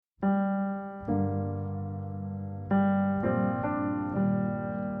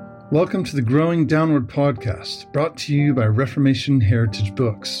Welcome to the Growing Downward podcast, brought to you by Reformation Heritage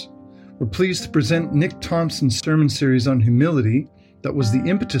Books. We're pleased to present Nick Thompson's sermon series on humility that was the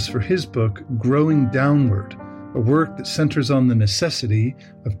impetus for his book, Growing Downward, a work that centers on the necessity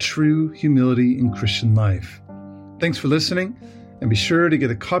of true humility in Christian life. Thanks for listening, and be sure to get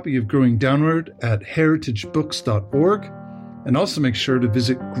a copy of Growing Downward at heritagebooks.org, and also make sure to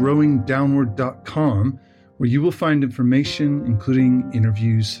visit growingdownward.com, where you will find information including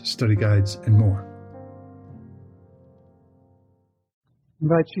interviews, study guides, and more. I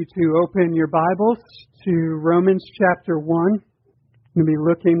invite you to open your Bibles to Romans chapter 1. I'm going to be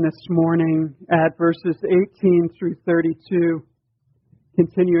looking this morning at verses 18 through 32,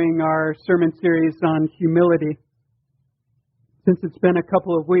 continuing our sermon series on humility. Since it's been a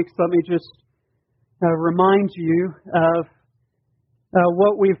couple of weeks, let me just remind you of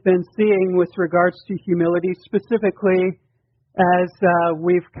what we've been seeing with regards to humility, specifically as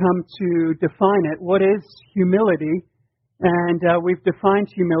we've come to define it. What is humility? And we've defined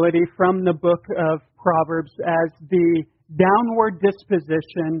humility from the book of Proverbs as the downward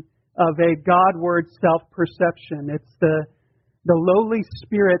disposition of a Godward self-perception. It's the lowly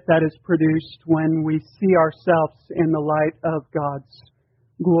spirit that is produced when we see ourselves in the light of God's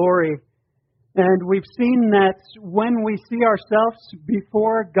glory. And we've seen that when we see ourselves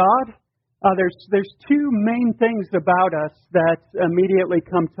before God, there's two main things about us that immediately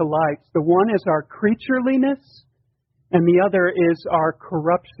come to light. The one is our creatureliness, and the other is our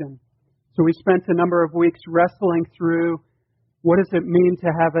corruption. So we spent a number of weeks wrestling through what does it mean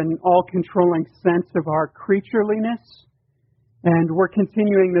to have an all-controlling sense of our creatureliness. And we're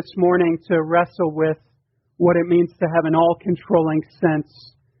continuing this morning to wrestle with what it means to have an all-controlling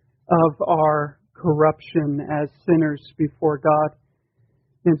sense of our corruption as sinners before God.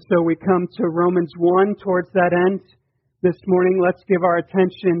 And so we come to Romans 1 towards that end. This morning, let's give our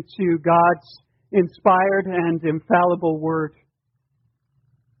attention to God's inspired and infallible Word.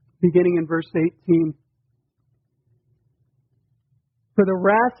 Beginning in verse 18. For the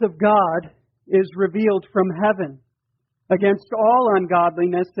wrath of God is revealed from heaven against all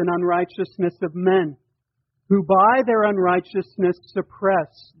ungodliness and unrighteousness of men, who by their unrighteousness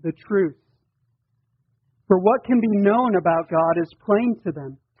suppress the truth. For what can be known about God is plain to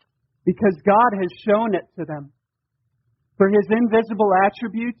them, because God has shown it to them. For His invisible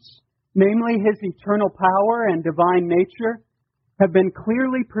attributes, namely His eternal power and divine nature, have been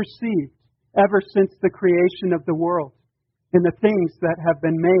clearly perceived ever since the creation of the world in the things that have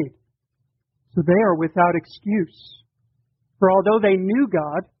been made. So they are without excuse. For although they knew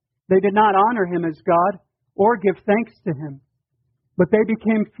God, they did not honor Him as God or give thanks to Him. But they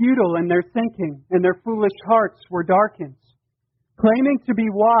became futile in their thinking, and their foolish hearts were darkened. Claiming to be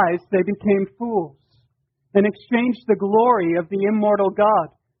wise, they became fools, and exchanged the glory of the immortal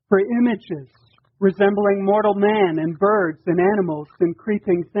God for images resembling mortal man and birds and animals and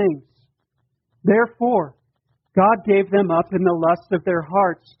creeping things. Therefore, God gave them up in the lust of their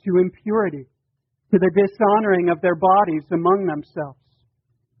hearts to impurity, to the dishonoring of their bodies among themselves,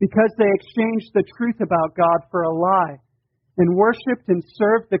 because they exchanged the truth about God for a lie, and worshipped and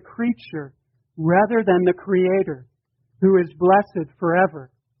served the creature rather than the Creator, who is blessed forever.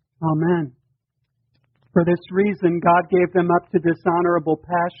 Amen. For this reason, God gave them up to dishonorable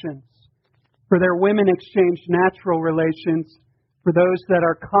passions. For their women exchanged natural relations for those that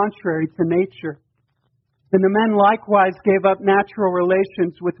are contrary to nature. And the men likewise gave up natural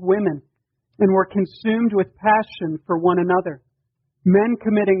relations with women, and were consumed with passion for one another, men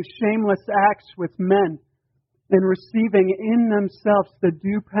committing shameless acts with men, and receiving in themselves the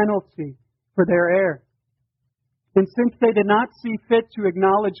due penalty for their error. And since they did not see fit to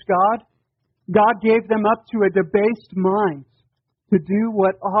acknowledge God, God gave them up to a debased mind to do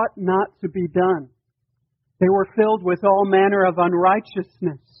what ought not to be done. They were filled with all manner of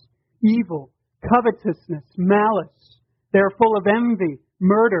unrighteousness, evil, covetousness, malice. They are full of envy,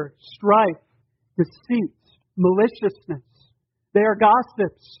 murder, strife, deceit, maliciousness. They are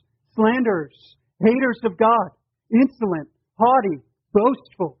gossips, slanderers, haters of God, insolent, haughty,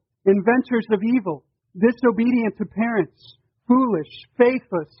 boastful, inventors of evil, disobedient to parents, foolish,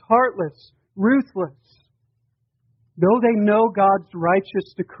 faithless, heartless, ruthless. Though they know God's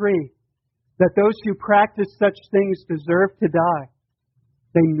righteous decree that those who practice such things deserve to die,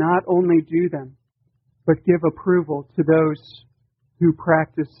 they not only do them, but give approval to those who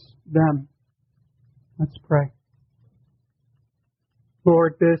practice them. Let's pray.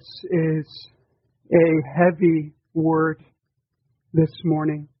 Lord, this is a heavy word this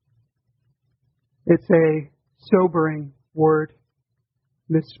morning. It's a sobering word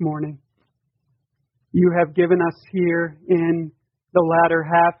this morning. You have given us here in the latter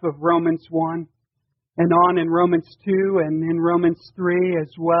half of Romans 1, and on in Romans 2 and in Romans 3 as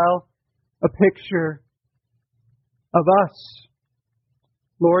well, a picture of us.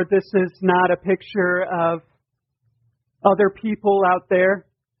 Lord, this is not a picture of other people out there.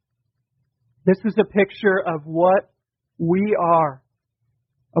 This is a picture of what we are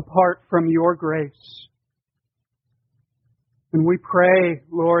apart from your grace. And we pray,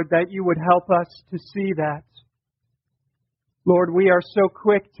 Lord, that you would help us to see that. Lord, we are so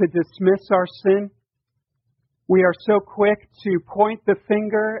quick to dismiss our sin. We are so quick to point the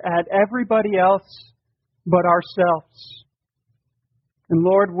finger at everybody else but ourselves. And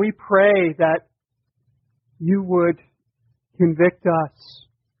Lord, we pray that you would convict us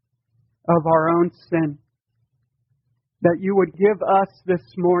of our own sin. That you would give us this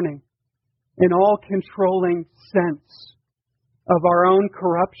morning an all-controlling sense of our own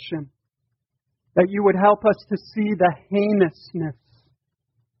corruption. That you would help us to see the heinousness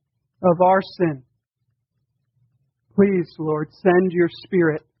of our sin. Please, Lord, send your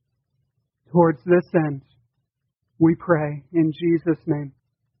Spirit towards this end. We pray in Jesus' name.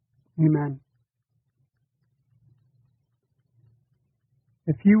 Amen.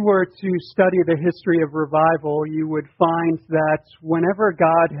 If you were to study the history of revival, you would find that whenever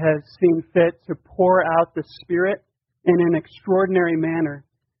God has seen fit to pour out the Spirit in an extraordinary manner,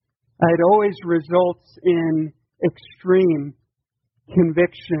 it always results in extreme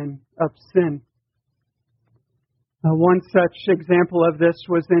conviction of sin. One such example of this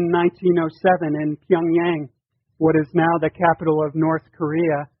was in 1907 in Pyongyang, what is now the capital of North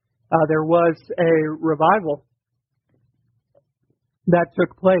Korea. There was a revival that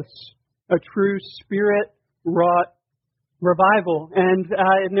took place, a true Spirit-wrought revival. And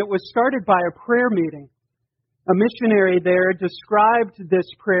it was started by a prayer meeting. A missionary there described this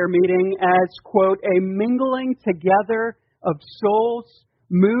prayer meeting as, quote, a mingling together of souls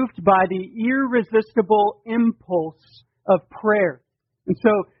moved by the irresistible impulse of prayer. And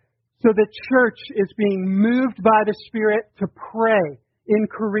so the church is being moved by the Spirit to pray in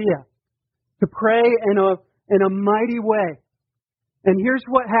Korea, to pray in a mighty way. And here's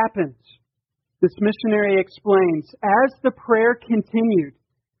what happens. This missionary explains, as the prayer continued,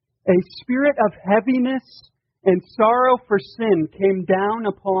 a spirit of heaviness and sorrow for sin came down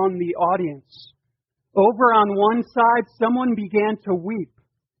upon the audience. Over on one side, someone began to weep.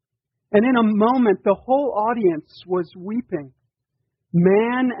 And in a moment, the whole audience was weeping.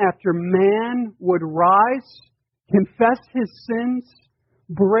 Man after man would rise, confess his sins,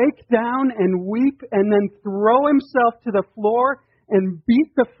 break down and weep, and then throw himself to the floor and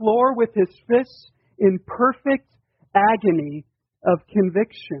beat the floor with his fists in perfect agony of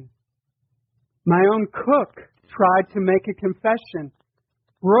conviction. My own cook tried to make a confession,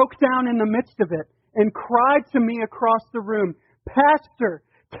 broke down in the midst of it, and cried to me across the room, "Pastor,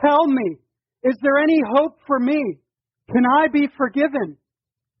 tell me, is there any hope for me? Can I be forgiven?"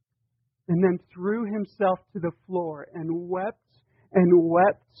 And then threw himself to the floor and wept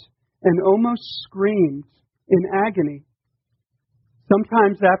and almost screamed in agony.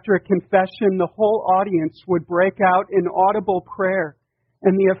 Sometimes after a confession, the whole audience would break out in audible prayer.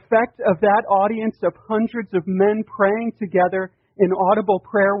 And the effect of that audience of hundreds of men praying together in audible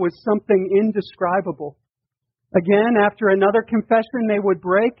prayer was something indescribable. Again, after another confession, they would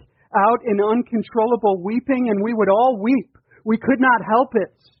break out in uncontrollable weeping, and we would all weep. We could not help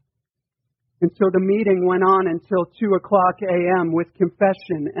it. And so the meeting went on until 2:00 a.m. with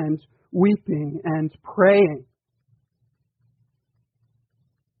confession and weeping and praying.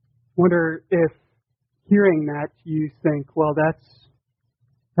 Wonder if hearing that you think, well, that's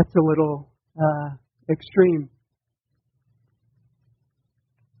a little extreme.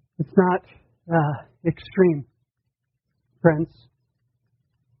 It's not extreme, friends.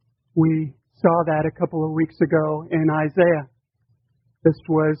 We saw that a couple of weeks ago in Isaiah. This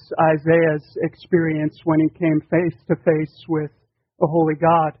was Isaiah's experience when he came face to face with a holy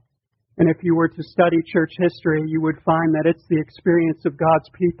God. And if you were to study church history, you would find that it's the experience of God's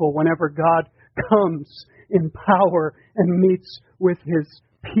people whenever God comes in power and meets with His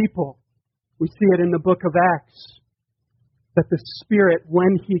people. We see it in the book of Acts, that the Spirit,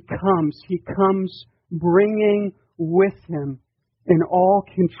 when He comes bringing with Him an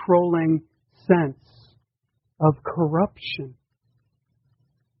all-controlling sense of corruption.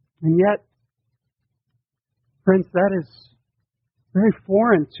 And yet, friends, that is very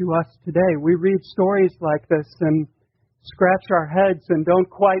foreign to us today. We read stories like this and scratch our heads and don't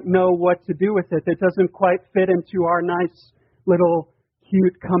quite know what to do with it. It doesn't quite fit into our nice little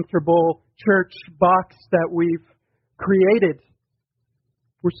cute, comfortable church box that we've created.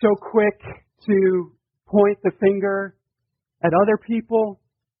 We're so quick to point the finger at other people,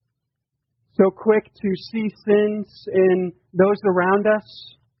 so quick to see sins in those around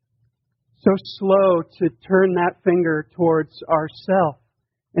us, so slow to turn that finger towards ourselves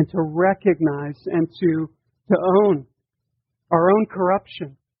and to recognize and to own our own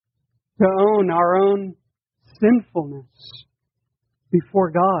corruption, to own our own sinfulness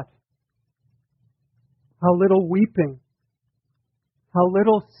before God. How little weeping, how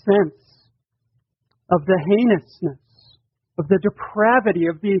little sense of the heinousness, of the depravity,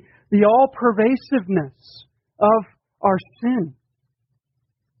 of the all-pervasiveness of our sin.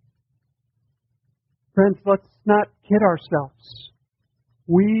 Friends, let's not kid ourselves.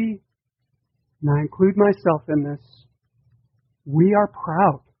 We, and I include myself in this, we are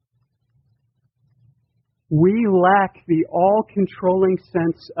proud. We lack the all-controlling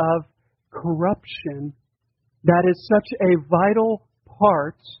sense of corruption that is such a vital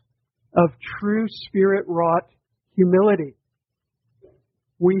part of true Spirit-wrought humility.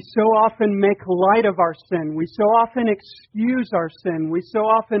 We so often make light of our sin. We so often excuse our sin. We so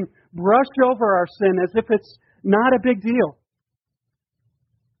often brush over our sin as if it's not a big deal.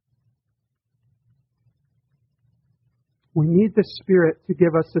 We need the Spirit to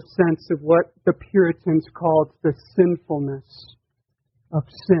give us a sense of what the Puritans called the sinfulness of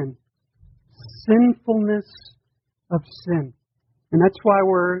sin. Sinfulness of sin. And that's why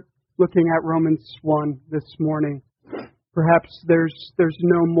we're looking at Romans 1 this morning. Perhaps there's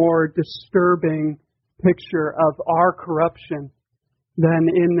no more disturbing picture of our corruption than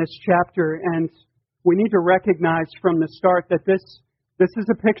in this chapter. And we need to recognize from the start that this is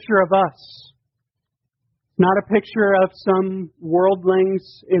a picture of us. Not a picture of some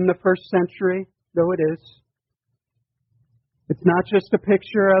worldlings in the first century, though it is. It's not just a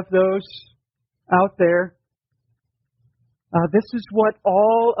picture of those out there. This is what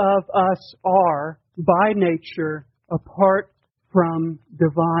all of us are by nature apart from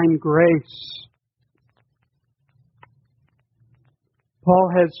divine grace. Paul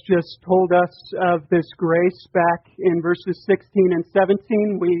has just told us of this grace back in verses 16 and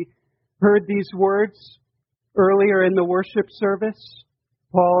 17. We heard these words earlier in the worship service.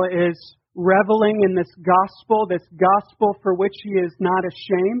 Paul is reveling in this gospel for which he is not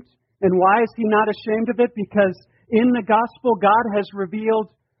ashamed. And why is he not ashamed of it? Because in the gospel, God has revealed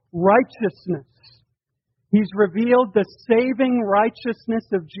righteousness. He's revealed the saving righteousness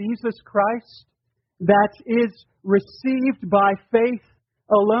of Jesus Christ that is received by faith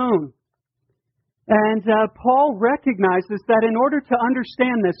alone. And Paul recognizes that in order to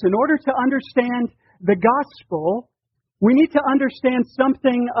understand this, in order to understand the gospel, we need to understand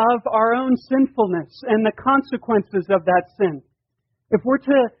something of our own sinfulness and the consequences of that sin. If we're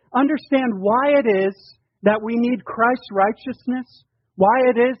to understand why it is that we need Christ's righteousness,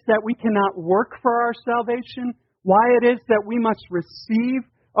 why it is that we cannot work for our salvation, why it is that we must receive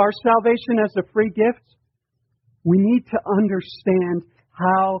our salvation as a free gift, we need to understand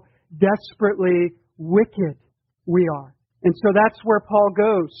how desperately wicked we are. And so that's where Paul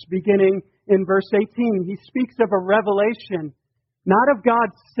goes, beginning in verse 18. He speaks of a revelation, not of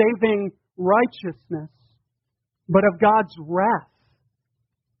God's saving righteousness, but of God's wrath.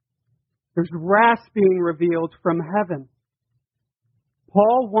 There's wrath being revealed from heaven.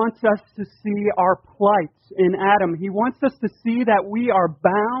 Paul wants us to see our plight in Adam. He wants us to see that we are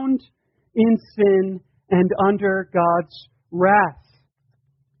bound in sin and under God's wrath.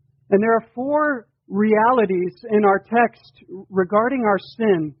 And there are four realities in our text regarding our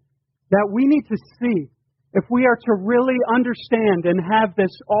sin that we need to see if we are to really understand and have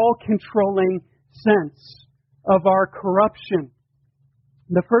this all-controlling sense of our corruption.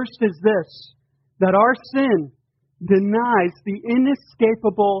 The first is this, that our sin denies the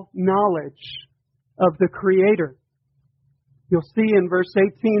inescapable knowledge of the Creator. You'll see in verse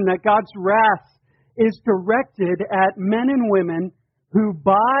 18 that God's wrath is directed at men and women who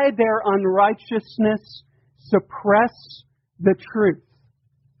by their unrighteousness suppress the truth.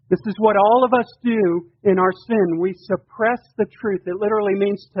 This is what all of us do in our sin. We suppress the truth. It literally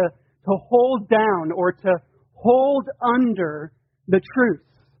means to hold down or to hold under the truth.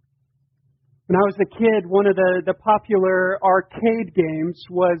 When I was a kid, one of the popular arcade games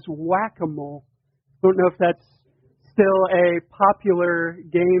was Whack-A-Mole. I don't know if that's still a popular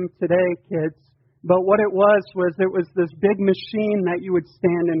game today, kids. But what it was this big machine that you would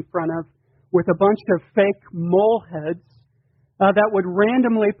stand in front of with a bunch of fake mole heads that would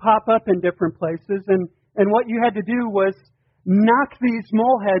randomly pop up in different places. And what you had to do was knock these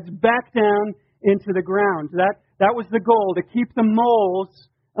mole heads back down into the ground. That was the goal, to keep the moles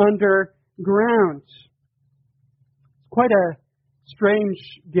underground. It's quite a strange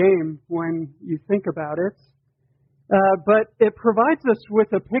game when you think about it. but it provides us with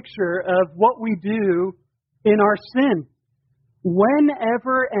a picture of what we do in our sin.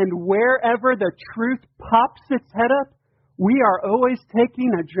 Whenever and wherever the truth pops its head up, we are always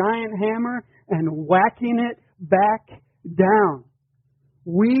taking a giant hammer and whacking it back down.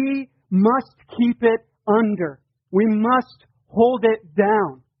 We must keep it under. We must hold it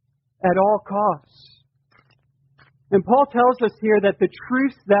down at all costs. And Paul tells us here that the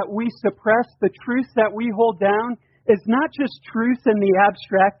truth that we suppress, the truth that we hold down, is not just truth in the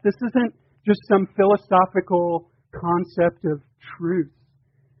abstract. This isn't just some philosophical concept of truth.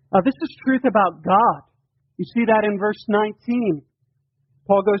 This is truth about God. You see that in verse 19.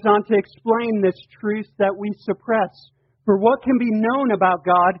 Paul goes on to explain this truth that we suppress. For what can be known about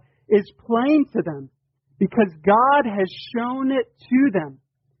God is plain to them, because God has shown it to them.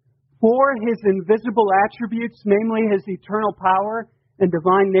 For His invisible attributes, namely His eternal power and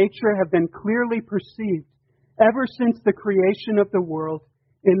divine nature, have been clearly perceived ever since the creation of the world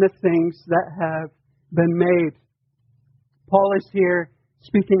in the things that have been made. Paul is here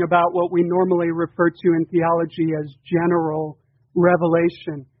speaking about what we normally refer to in theology as general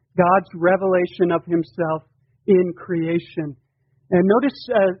revelation. God's revelation of Himself in creation. And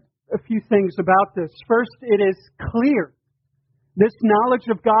notice a few things about this. First, it is clear. This knowledge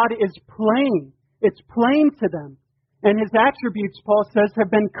of God is plain. It's plain to them. And His attributes, Paul says, have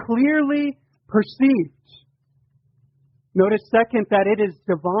been clearly perceived. Notice, second, that it is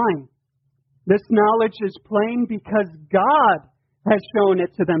divine. This knowledge is plain because God has shown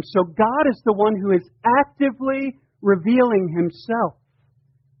it to them. So God is the one who is actively revealing Himself.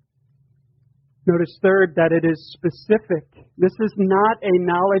 Notice, third, that it is specific. This is not a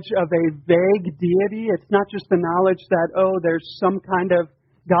knowledge of a vague deity. It's not just the knowledge that, there's some kind of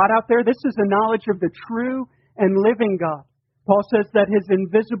God out there. This is a knowledge of the true and living God. Paul says that His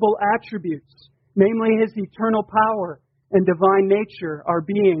invisible attributes, namely His eternal power and divine nature, are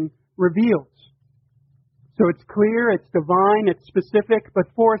being revealed. So it's clear, it's divine, it's specific, but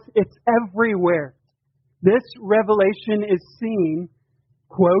fourth, it's everywhere. This revelation is seen,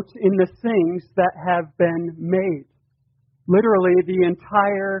 quote, in the things that have been made. Literally, the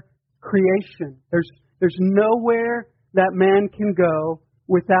entire creation. There's nowhere that man can go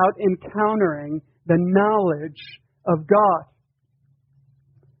without encountering the knowledge of God.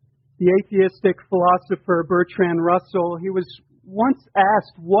 The atheistic philosopher Bertrand Russell, he was once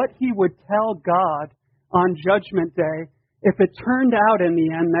asked what he would tell God on Judgment Day if it turned out in the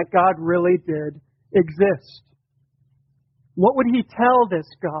end that God really did exist. What would he tell this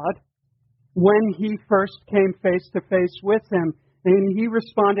God when he first came face to face with Him? And he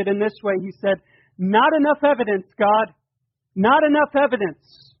responded in this way. He said, "Not enough evidence, God. Not enough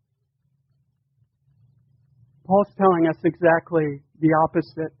evidence." Paul's telling us exactly the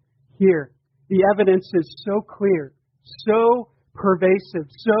opposite here. The evidence is so clear, so pervasive,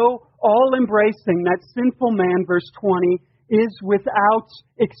 so all-embracing that sinful man, verse 20, is without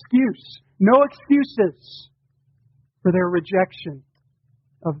excuse. No excuses for their rejection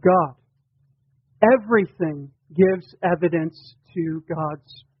of God. Everything gives evidence to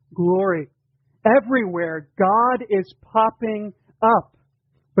God's glory. Everywhere, God is popping up.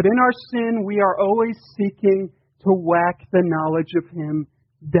 But in our sin, we are always seeking to whack the knowledge of Him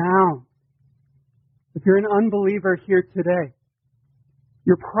down. If you're an unbeliever here today,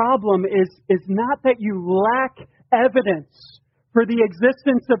 your problem is not that you lack evidence for the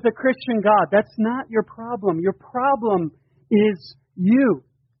existence of the Christian God. That's not your problem. Your problem is you.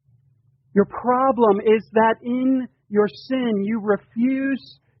 Your problem is that in your sin you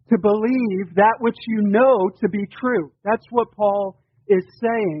refuse to believe that which you know to be true. That's what Paul is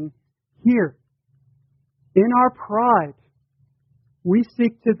saying here. In our pride, we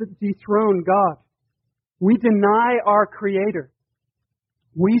seek to dethrone God. We deny our Creator.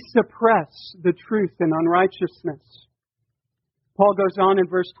 We suppress the truth in unrighteousness. Paul goes on in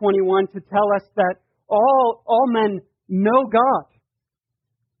verse 21 to tell us that all men know God.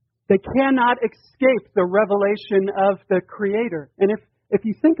 They cannot escape the revelation of the Creator. And if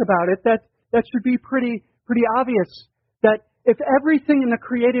you think about it, that should be pretty obvious. That if everything in the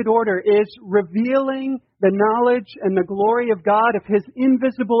created order is revealing the knowledge and the glory of God, if His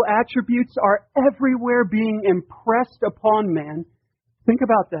invisible attributes are everywhere being impressed upon man, think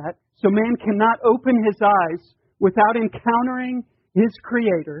about that. So man cannot open his eyes without encountering his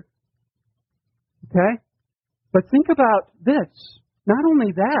Creator. Okay? But think about this. Not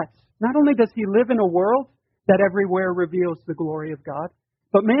only that, not only does he live in a world that everywhere reveals the glory of God,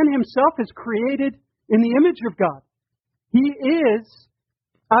 but man himself is created in the image of God. He is,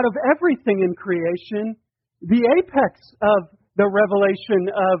 out of everything in creation, the apex of the revelation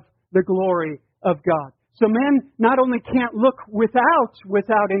of the glory of God. So man not only can't look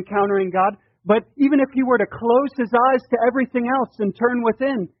without encountering God, but even if he were to close his eyes to everything else and turn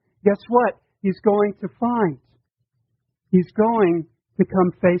within, guess what? He's going to find. He's going to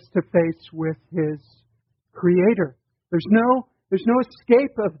come face to face with his Creator. There's no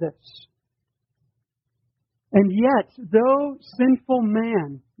escape of this. And yet, though sinful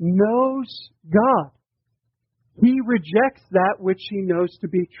man knows God, he rejects that which he knows to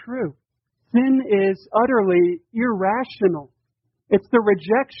be true. Sin is utterly irrational. It's the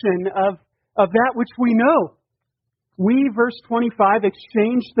rejection of that which we know. We, verse 25,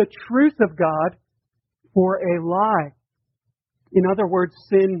 exchange the truth of God for a lie. In other words,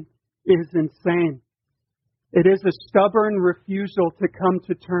 sin is insane. It is a stubborn refusal to come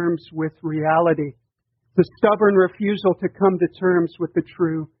to terms with reality. The stubborn refusal to come to terms with the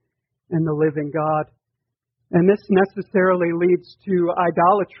true and the living God. And this necessarily leads to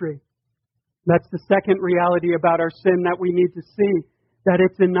idolatry. That's the second reality about our sin that we need to see, that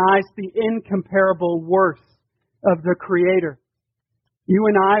it denies the incomparable worth of the Creator. You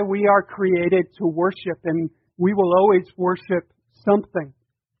and I, we are created to worship, and we will always worship something.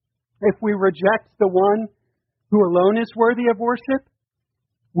 If we reject the one who alone is worthy of worship,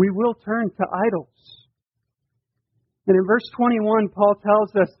 we will turn to idols. And in verse 21, Paul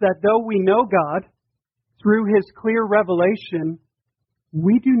tells us that though we know God through His clear revelation,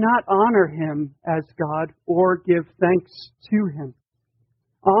 we do not honor Him as God or give thanks to Him.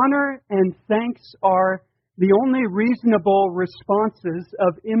 Honor and thanks are the only reasonable responses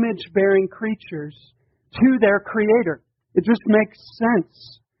of image-bearing creatures to their Creator. It just makes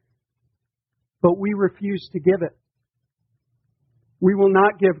sense. But we refuse to give it. We will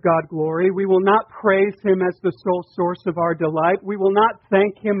not give God glory. We will not praise Him as the sole source of our delight. We will not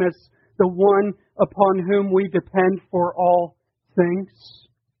thank Him as the one upon whom we depend for all things.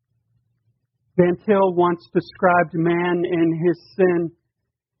 Van Til once described man in his sin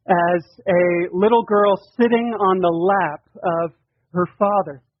as a little girl sitting on the lap of her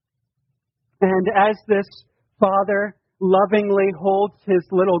father. And as this father lovingly holds his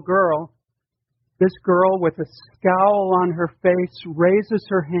little girl, this girl with a scowl on her face raises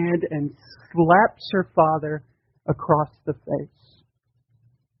her hand and slaps her father across the face.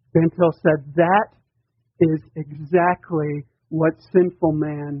 Van Til said that is exactly what sinful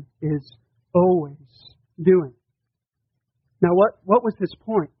man is always doing. Now, what was his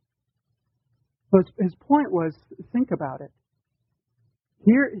point? His point was, think about it.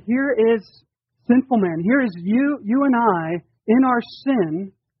 Here is sinful man. Here is you and I in our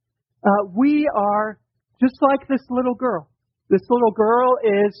sin. We are just like this little girl. This little girl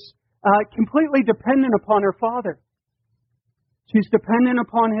is completely dependent upon her father. She's dependent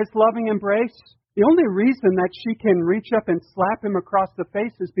upon his loving embrace. The only reason that she can reach up and slap him across the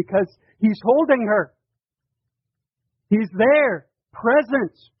face is because he's holding her. He's there,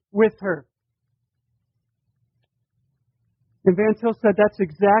 present with her. And Van Til said that's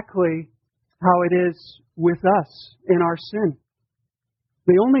exactly how it is with us in our sin.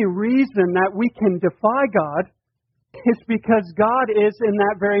 The only reason that we can defy God is because God is in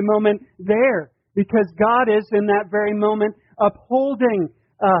that very moment there. Because God is in that very moment upholding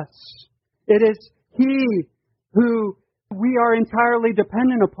us. It is He who we are entirely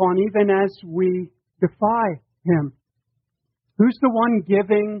dependent upon even as we defy Him. Who's the one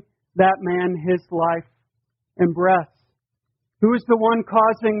giving that man his life and breath? Who is the one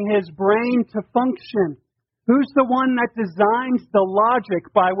causing his brain to function? Who's the one that designs the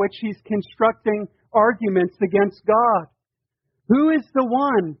logic by which he's constructing arguments against God? Who is the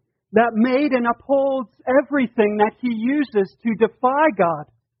one that made and upholds everything that He uses to defy God?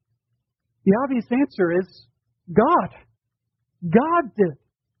 The obvious answer is God. God did.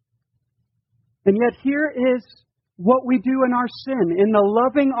 And yet here is what we do in our sin. In the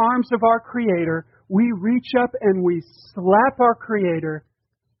loving arms of our Creator, we reach up and we slap our Creator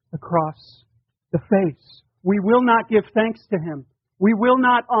across the face. We will not give thanks to Him. We will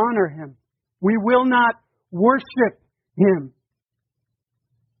not honor Him. We will not worship Him.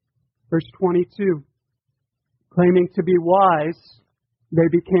 Verse 22, claiming to be wise, they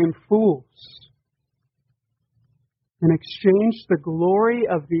became fools and exchanged the glory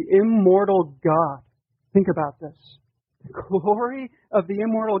of the immortal God. Think about this. The glory of the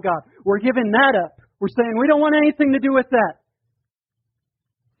immortal God. We're giving that up. We're saying we don't want anything to do with that.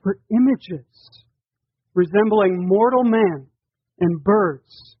 For images resembling mortal man and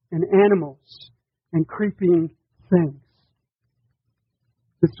birds and animals and creeping things.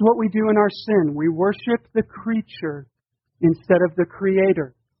 This is what we do in our sin. We worship the creature instead of the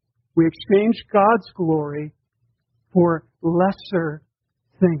Creator. We exchange God's glory for lesser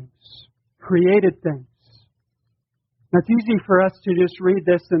things, created things. Now, it's easy for us to just read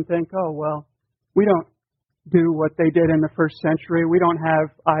this and think, oh, well, we don't do what they did in the first century. We don't have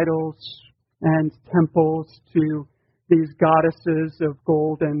idols and temples to these goddesses of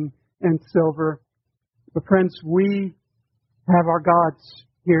gold and silver. But friends, we have our gods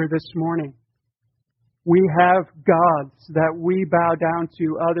here this morning. We have gods that we bow down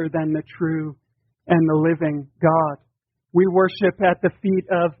to other than the true and the living God. We worship at the feet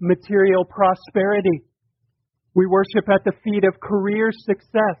of material prosperity. We worship at the feet of career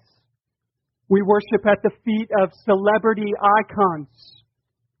success. We worship at the feet of celebrity icons.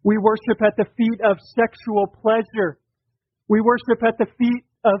 We worship at the feet of sexual pleasure. We worship at the feet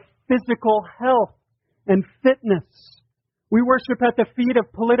of physical health and fitness. We worship at the feet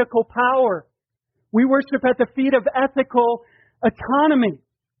of political power. We worship at the feet of ethical autonomy.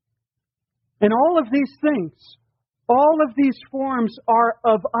 And all of these things, all of these forms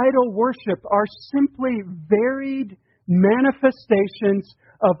of idol worship are simply varied manifestations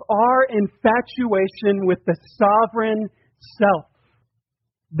of our infatuation with the sovereign self.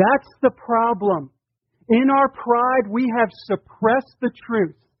 That's the problem. In our pride, we have suppressed the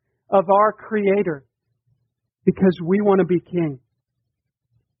truth of our Creator because we want to be king.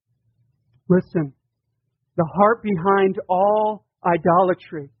 Listen, the heart behind all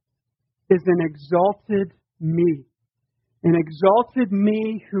idolatry is an exalted me. An exalted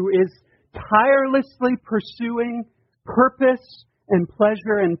me who is tirelessly pursuing purpose and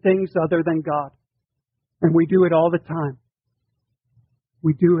pleasure in things other than God. And we do it all the time.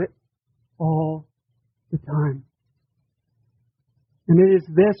 We do it all the time. And it is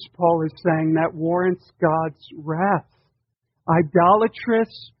this, Paul is saying, that warrants God's wrath.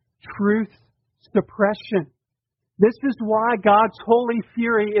 Idolatrous truth suppression. This is why God's holy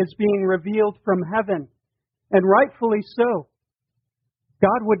fury is being revealed from heaven. And rightfully so.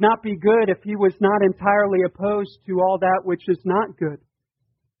 God would not be good if He was not entirely opposed to all that which is not good.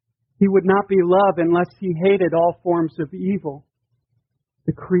 He would not be love unless He hated all forms of evil.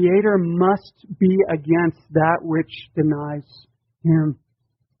 The Creator must be against that which denies Him.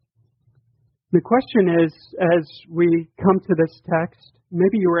 The question is, as we come to this text,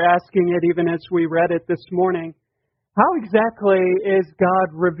 maybe you were asking it even as we read it this morning, how exactly is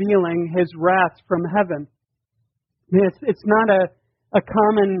God revealing His wrath from heaven? It's not a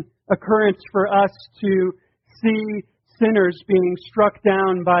common occurrence for us to see sinners being struck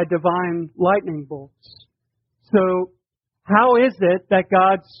down by divine lightning bolts. So, how is it that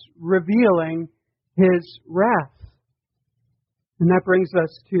God's revealing His wrath? And that brings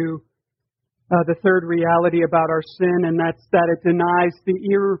us to the third reality about our sin, and that's that it denies the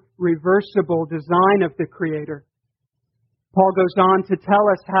irreversible design of the Creator. Paul goes on to tell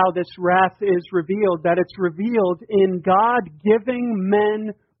us how this wrath is revealed, that it's revealed in God giving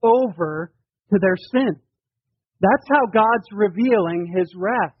men over to their sin. That's how God's revealing His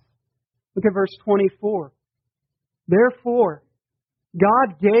wrath. Look at verse 24. Therefore,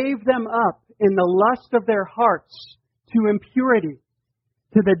 God gave them up in the lust of their hearts to impurity,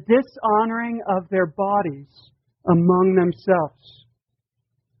 to the dishonoring of their bodies among themselves.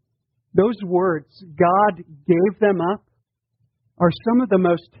 Those words, God gave them up, are some of the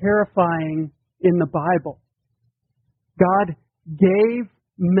most terrifying in the Bible. God gave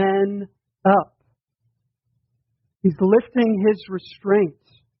men up. He's lifting His restraint.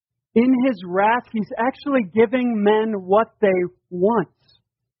 In His wrath, He's actually giving men what they want.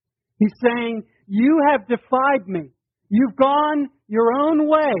 He's saying, you have defied me. You've gone your own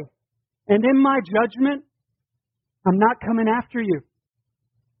way. And in my judgment, I'm not coming after you.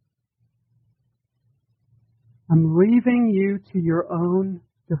 I'm leaving you to your own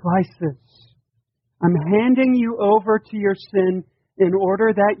devices. I'm handing you over to your sin in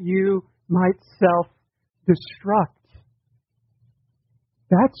order that you might self-destruct.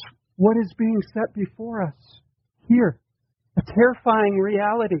 That's what is being set before us here. A terrifying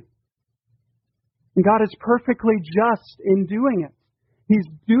reality. And God is perfectly just in doing it. He's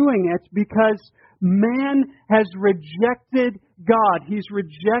doing it because man has rejected God. He's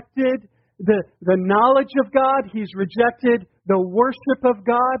rejected the knowledge of God. He's rejected the worship of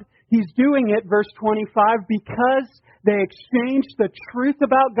God. He's doing it, verse 25, because they exchanged the truth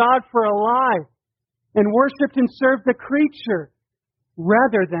about God for a lie and worshipped and served the creature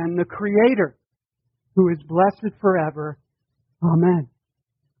rather than the Creator, who is blessed forever. Amen.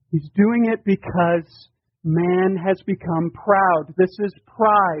 He's doing it because man has become proud. This is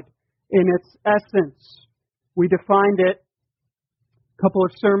pride in its essence. We defined it a couple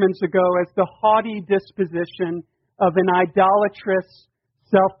of sermons ago as the haughty disposition of an idolatrous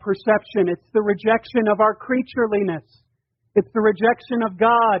self-perception. It's the rejection of our creatureliness. It's the rejection of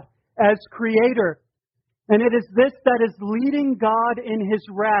God as Creator. And it is this that is leading God in His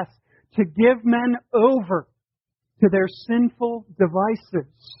wrath to give men over to their sinful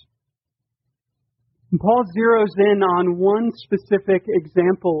devices. And Paul zeroes in on one specific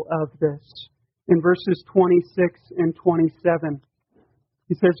example of this in verses 26 and 27.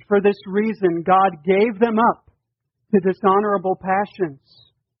 He says, "For this reason God gave them up to dishonorable passions.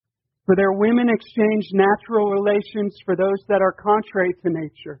 For their women exchanged natural relations for those that are contrary to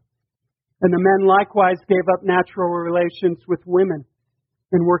nature. And the men likewise gave up natural relations with women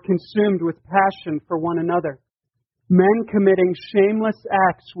and were consumed with passion for one another, men committing shameless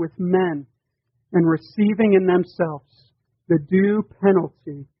acts with men and receiving in themselves the due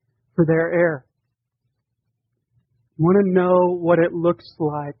penalty for their error." You want to know what it looks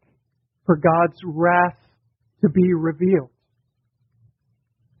like for God's wrath to be revealed?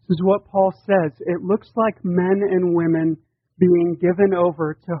 This is what Paul says. It looks like men and women being given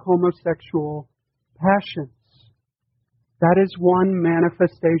over to homosexual passions. That is one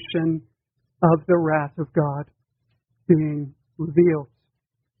manifestation of the wrath of God being revealed.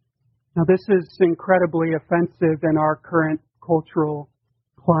 Now, this is incredibly offensive in our current cultural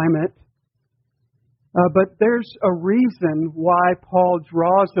climate. But there's a reason why Paul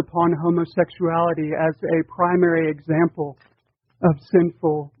draws upon homosexuality as a primary example of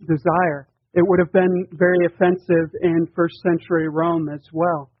sinful desire. It would have been very offensive in first century Rome as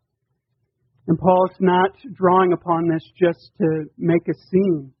well. And Paul's not drawing upon this just to make a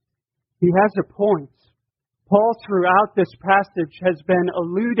scene. He has a point. Paul, throughout this passage, has been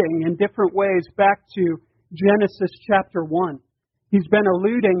alluding in different ways back to Genesis chapter 1. He's been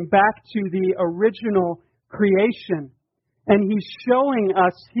alluding back to the original creation. And he's showing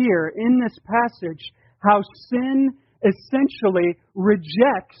us here in this passage how sin essentially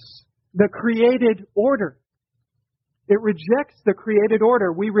rejects the created order. It rejects the created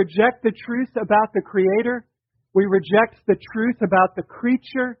order. We reject the truth about the Creator. We reject the truth about the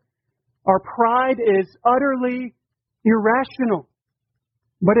creature. Our pride is utterly irrational,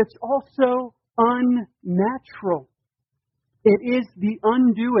 but it's also unnatural. It is the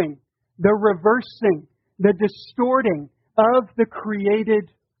undoing, the reversing, the distorting of the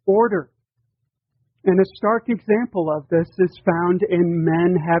created order. And a stark example of this is found in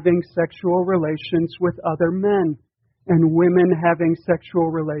men having sexual relations with other men and women having sexual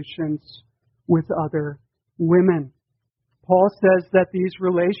relations with other women. Paul says that these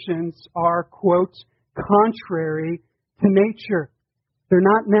relations are, quote, contrary to nature. They're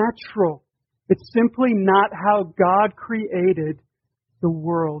not natural. It's simply not how God created the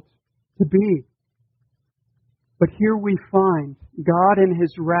world to be. But here we find God in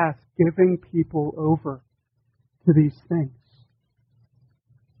His wrath giving people over to these things.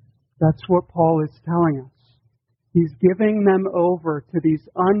 That's what Paul is telling us. He's giving them over to these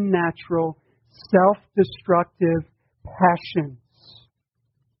unnatural, self-destructive passions.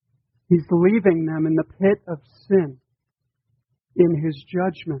 He's leaving them in the pit of sin in His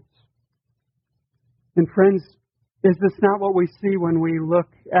judgment. And friends, is this not what we see when we look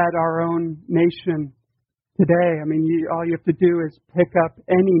at our own nation today? I mean, all you have to do is pick up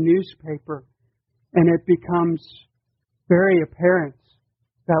any newspaper and it becomes very apparent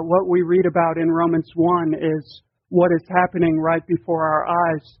that what we read about in Romans 1 is what is happening right before our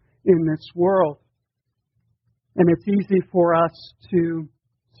eyes in this world. And it's easy for us to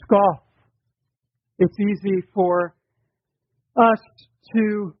scoff. It's easy for us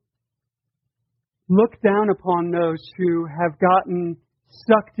to look down upon those who have gotten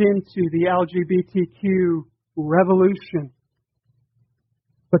sucked into the LGBTQ revolution.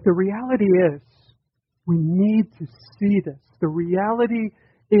 But the reality is, we need to see this. The reality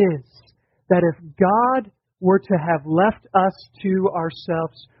is that if God were to have left us to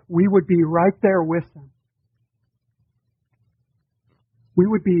ourselves, we would be right there with Him. We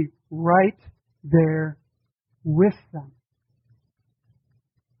would be right there with them.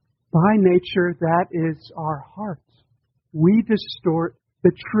 By nature, that is our heart. We distort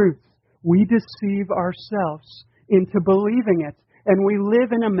the truth. We deceive ourselves into believing it. And we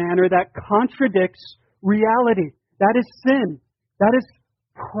live in a manner that contradicts reality. That is sin. That is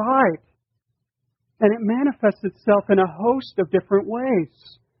pride. And it manifests itself in a host of different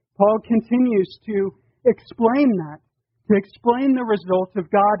ways. Paul continues to explain that, to explain the result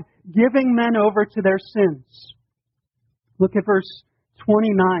of God giving men over to their sins. Look at verse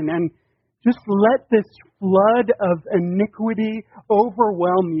 29, and just let this flood of iniquity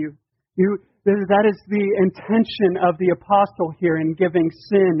overwhelm you. That is the intention of the apostle here in giving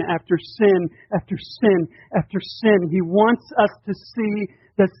sin after sin after sin after sin. He wants us to see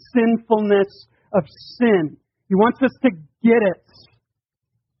the sinfulness of sin. He wants us to get it.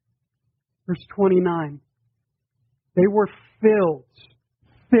 Verse 29, They were filled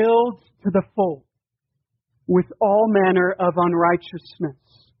to the full with all manner of unrighteousness,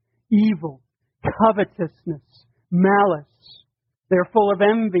 evil, covetousness, malice. They are full of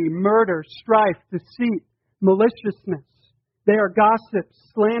envy, murder, strife, deceit, maliciousness. They are gossips,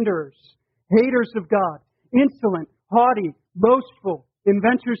 slanderers, haters of God, insolent, haughty, boastful,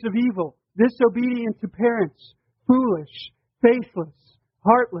 inventors of evil, disobedient to parents, foolish, faithless,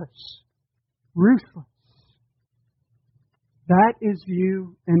 heartless, ruthless. That is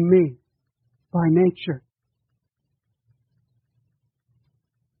you and me by nature.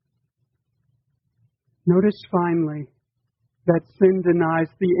 Notice finally that sin denies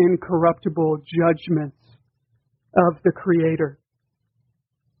the incorruptible judgment of the Creator.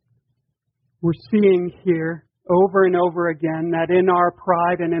 We're seeing here over and over again that in our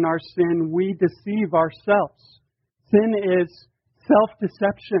pride and in our sin, we deceive ourselves. Sin is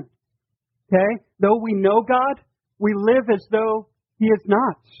self-deception. Okay? Though we know God, we live as though He is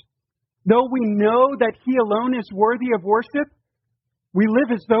not. Though we know that He alone is worthy of worship, we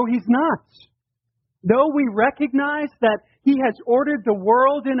live as though He's not. Though we recognize that He has ordered the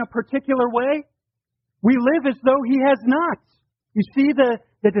world in a particular way, we live as though He has not. You see the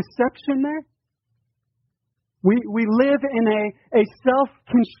deception there? We live in a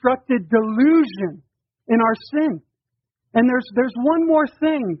self-constructed delusion in our sin. And there's one more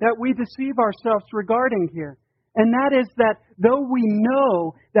thing that we deceive ourselves regarding here. And that is that though we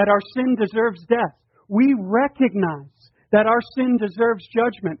know that our sin deserves death, we recognize that our sin deserves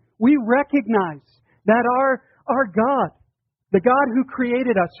judgment. We recognize that our God, the God who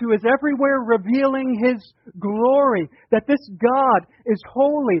created us, who is everywhere revealing His glory, that this God is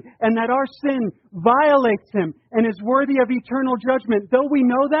holy and that our sin violates Him and is worthy of eternal judgment. Though we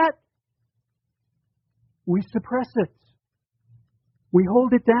know that, we suppress it. We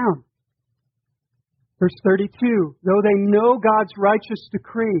hold it down. Verse 32, though they know God's righteous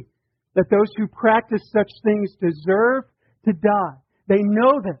decree that those who practice such things deserve to die. They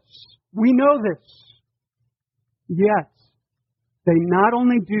know this. We know this. Yet, they not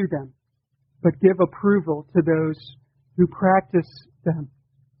only do them, but give approval to those who practice them.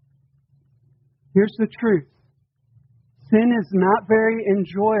 Here's the truth. Sin is not very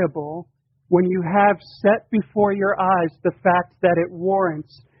enjoyable when you have set before your eyes the fact that it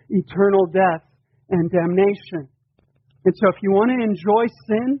warrants eternal death and damnation. And so if you want to enjoy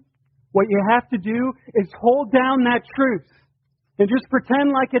sin, what you have to do is hold down that truth and just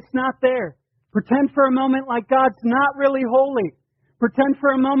pretend like it's not there. Pretend for a moment like God's not really holy. Pretend for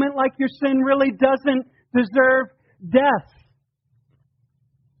a moment like your sin really doesn't deserve death.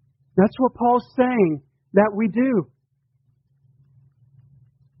 That's what Paul's saying that we do.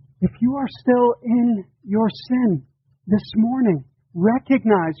 If you are still in your sin this morning,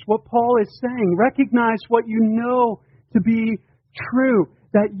 recognize what Paul is saying. Recognize what you know to be true,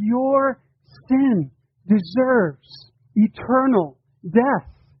 that your sin deserves eternal death.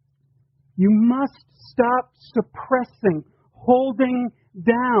 You must stop suppressing, holding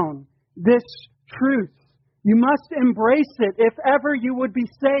down this truth. You must embrace it if ever you would be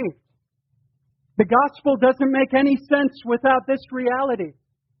saved. The gospel doesn't make any sense without this reality.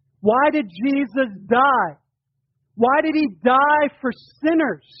 Why did Jesus die? Why did He die for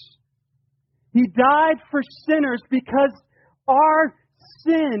sinners? He died for sinners because our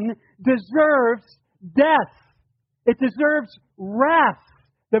sin deserves death. It deserves wrath.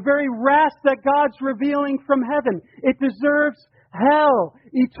 The very wrath that God's revealing from heaven. It deserves hell,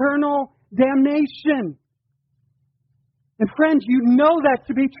 eternal damnation. And friends, you know that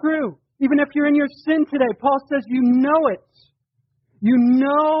to be true. Even if you're in your sin today, Paul says you know it. You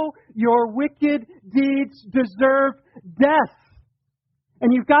know your wicked deeds deserve death.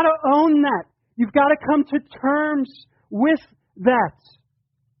 And you've got to own that. You've got to come to terms with that.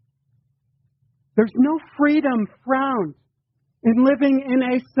 There's no freedom found in living in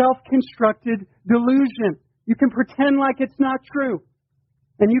a self-constructed delusion. You can pretend like it's not true.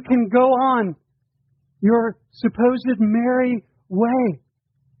 And you can go on your supposed merry way.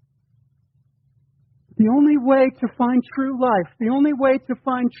 The only way to find true life, the only way to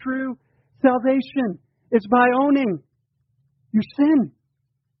find true salvation is by owning your sin.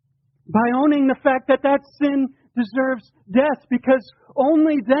 By owning the fact that that sin deserves death. Because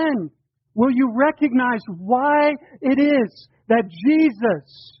only then will you recognize why it is that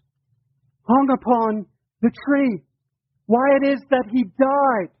Jesus hung upon the tree. Why it is that He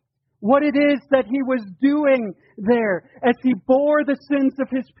died. What it is that He was doing there as He bore the sins of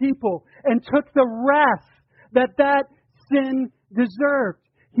His people and took the wrath that sin deserved.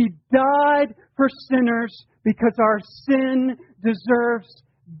 He died for sinners because our sin deserves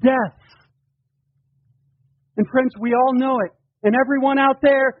death. And friends, we all know it. And everyone out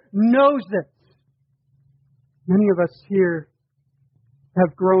there knows it. Many of us here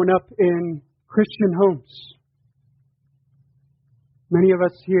have grown up in Christian homes. Many of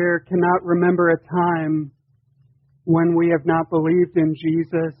us here cannot remember a time when we have not believed in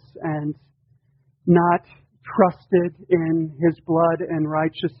Jesus and not trusted in His blood and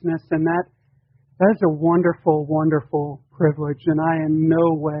righteousness. And that is a wonderful, wonderful privilege. And I in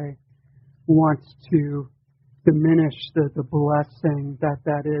no way want to diminish the blessing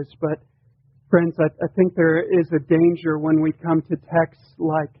that is. But friends, I think there is a danger when we come to texts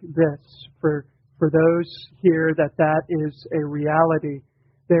like this. For those here that is a reality.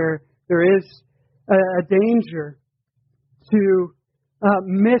 There is a danger to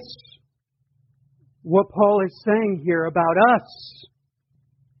miss what Paul is saying here about us.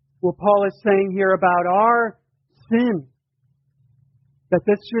 What Paul is saying here about our sin. That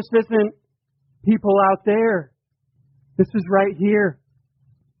this just isn't people out there. This is right here.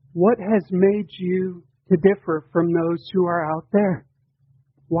 What has made you to differ from those who are out there?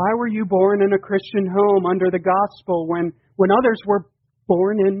 Why were you born in a Christian home under the gospel when others were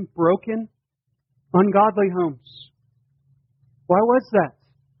born in broken, ungodly homes? Why was that?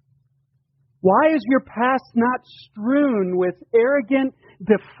 Why is your past not strewn with arrogant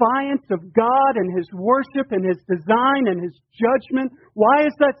defiance of God and His worship and His design and His judgment? Why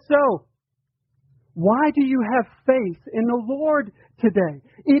is that so? Why do you have faith in the Lord today?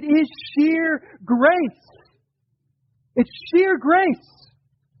 It is sheer grace. It's sheer grace.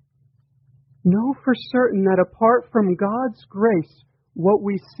 Know for certain that apart from God's grace, what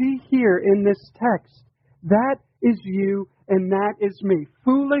we see here in this text, that is you and that is me.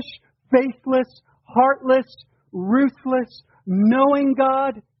 Foolish, faithless, heartless, ruthless, knowing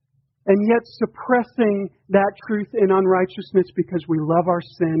God, and yet suppressing that truth in unrighteousness because we love our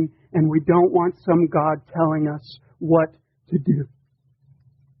sin and we don't want some God telling us what to do.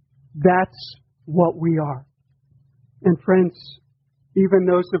 That's what we are. And friends, even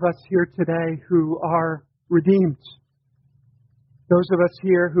those of us here today who are redeemed, those of us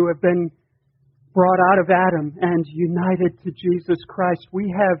here who have been brought out of Adam and united to Jesus Christ, we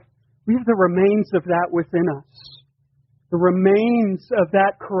have the remains of that within us. The remains of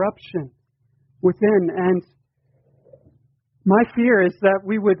that corruption within. And my fear is that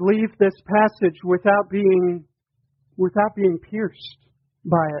we would leave this passage without being pierced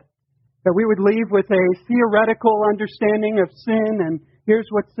by it. That we would leave with a theoretical understanding of sin, and here's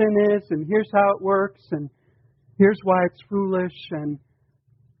what sin is, and here's how it works, and here's why it's foolish, and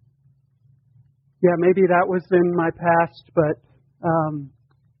yeah, maybe that was in my past, but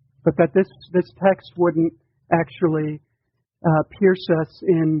that this text wouldn't actually pierce us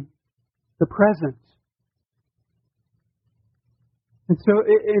in the present. And so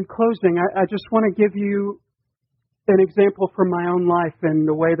in closing, I just want to give you an example from my own life and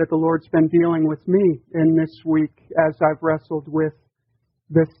the way that the Lord's been dealing with me in this week as I've wrestled with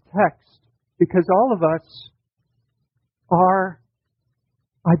this text. Because all of us are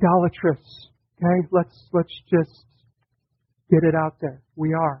idolatrous. Okay? Let's just get it out there.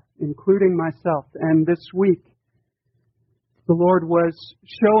 We are, including myself. And this week, the Lord was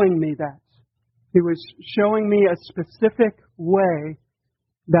showing me that. He was showing me a specific way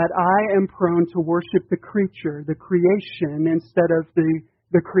that I am prone to worship the creature, the creation, instead of the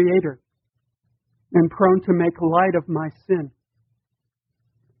Creator, and prone to make light of my sin.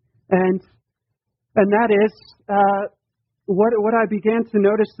 And that is what I began to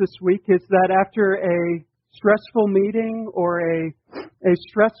notice this week is that after a stressful meeting or a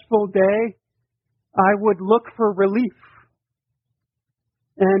stressful day, I would look for relief.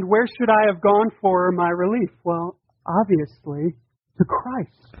 And where should I have gone for my relief? Well, obviously, to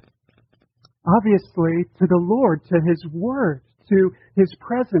Christ. Obviously, to the Lord, to His Word, to His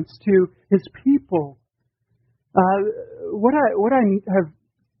presence, to His people. What I have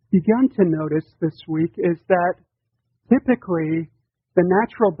begun to notice this week is that typically the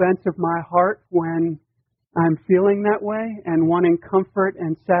natural bent of my heart when I'm feeling that way and wanting comfort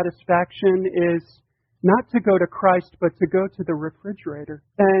and satisfaction is not to go to Christ, but to go to the refrigerator.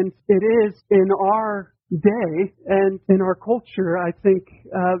 And it is in our day and in our culture, I think,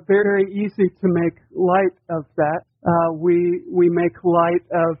 very easy to make light of that. We make light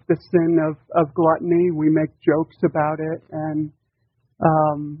of the sin of gluttony. We make jokes about it and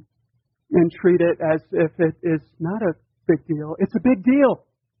treat it as if it is not a big deal. It's a big deal.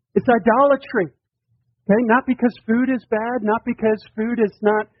 It's idolatry. Okay, not because food is bad, not because food is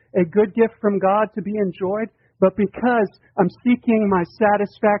not a good gift from God to be enjoyed, but because I'm seeking my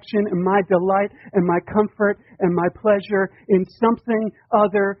satisfaction and my delight and my comfort and my pleasure in something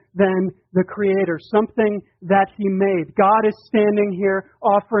other than the Creator, something that He made. God is standing here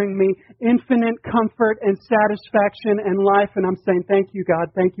offering me infinite comfort and satisfaction and life, and I'm saying, thank you, God,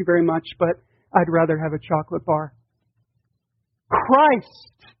 thank you very much, but I'd rather have a chocolate bar.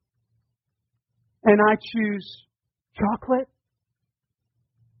 Christ! And I choose chocolate?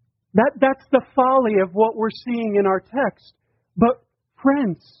 That's the folly of what we're seeing in our text. But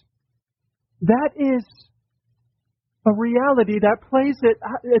friends, that is a reality that plays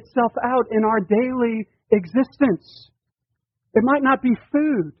itself out in our daily existence. It might not be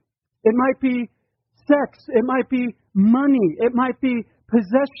food. It might be sex. It might be money. It might be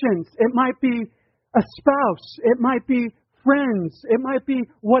possessions. It might be a spouse. It might be friends. It might be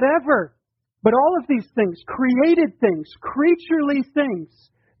whatever. But all of these things, created things, creaturely things,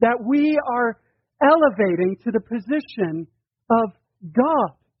 that we are elevating to the position of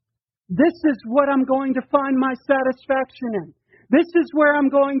God. This is what I'm going to find my satisfaction in. This is where I'm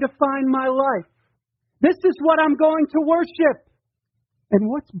going to find my life. This is what I'm going to worship. And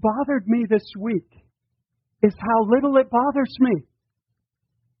what's bothered me this week is how little it bothers me.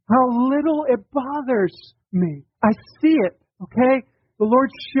 How little it bothers me. I see it, okay? The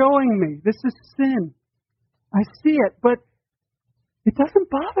Lord's showing me this is sin. I see it, but it doesn't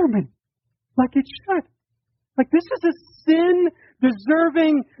bother me like it should. Like this is a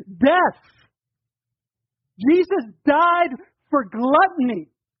sin-deserving death. Jesus died for gluttony.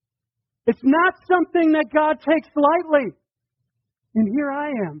 It's not something that God takes lightly. And here I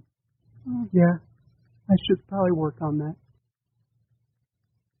am. Oh, yeah, I should probably work on that.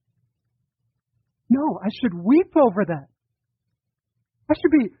 No, I should weep over that. I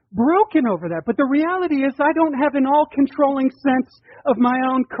should be broken over that. But the reality is I don't have an all-controlling sense of my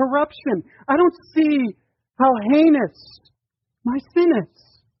own corruption. I don't see how heinous my sin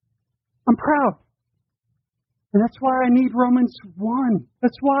is. I'm proud. And that's why I need Romans 1.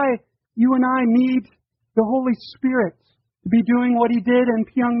 That's why you and I need the Holy Spirit to be doing what He did in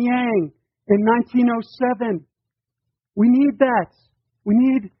Pyongyang in 1907. We need that. We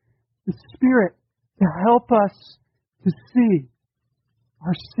need the Spirit to help us to see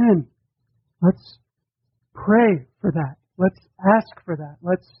our sin. Let's pray for that. Let's ask for that.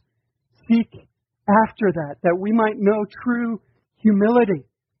 Let's seek after that, that we might know true humility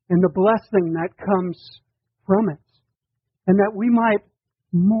and the blessing that comes from it. And that we might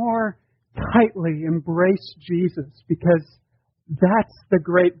more tightly embrace Jesus, because that's the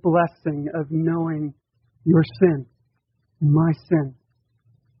great blessing of knowing your sin and my sin.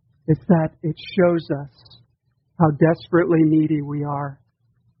 It's that it shows us how desperately needy we are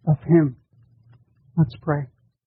of Him. Let's pray.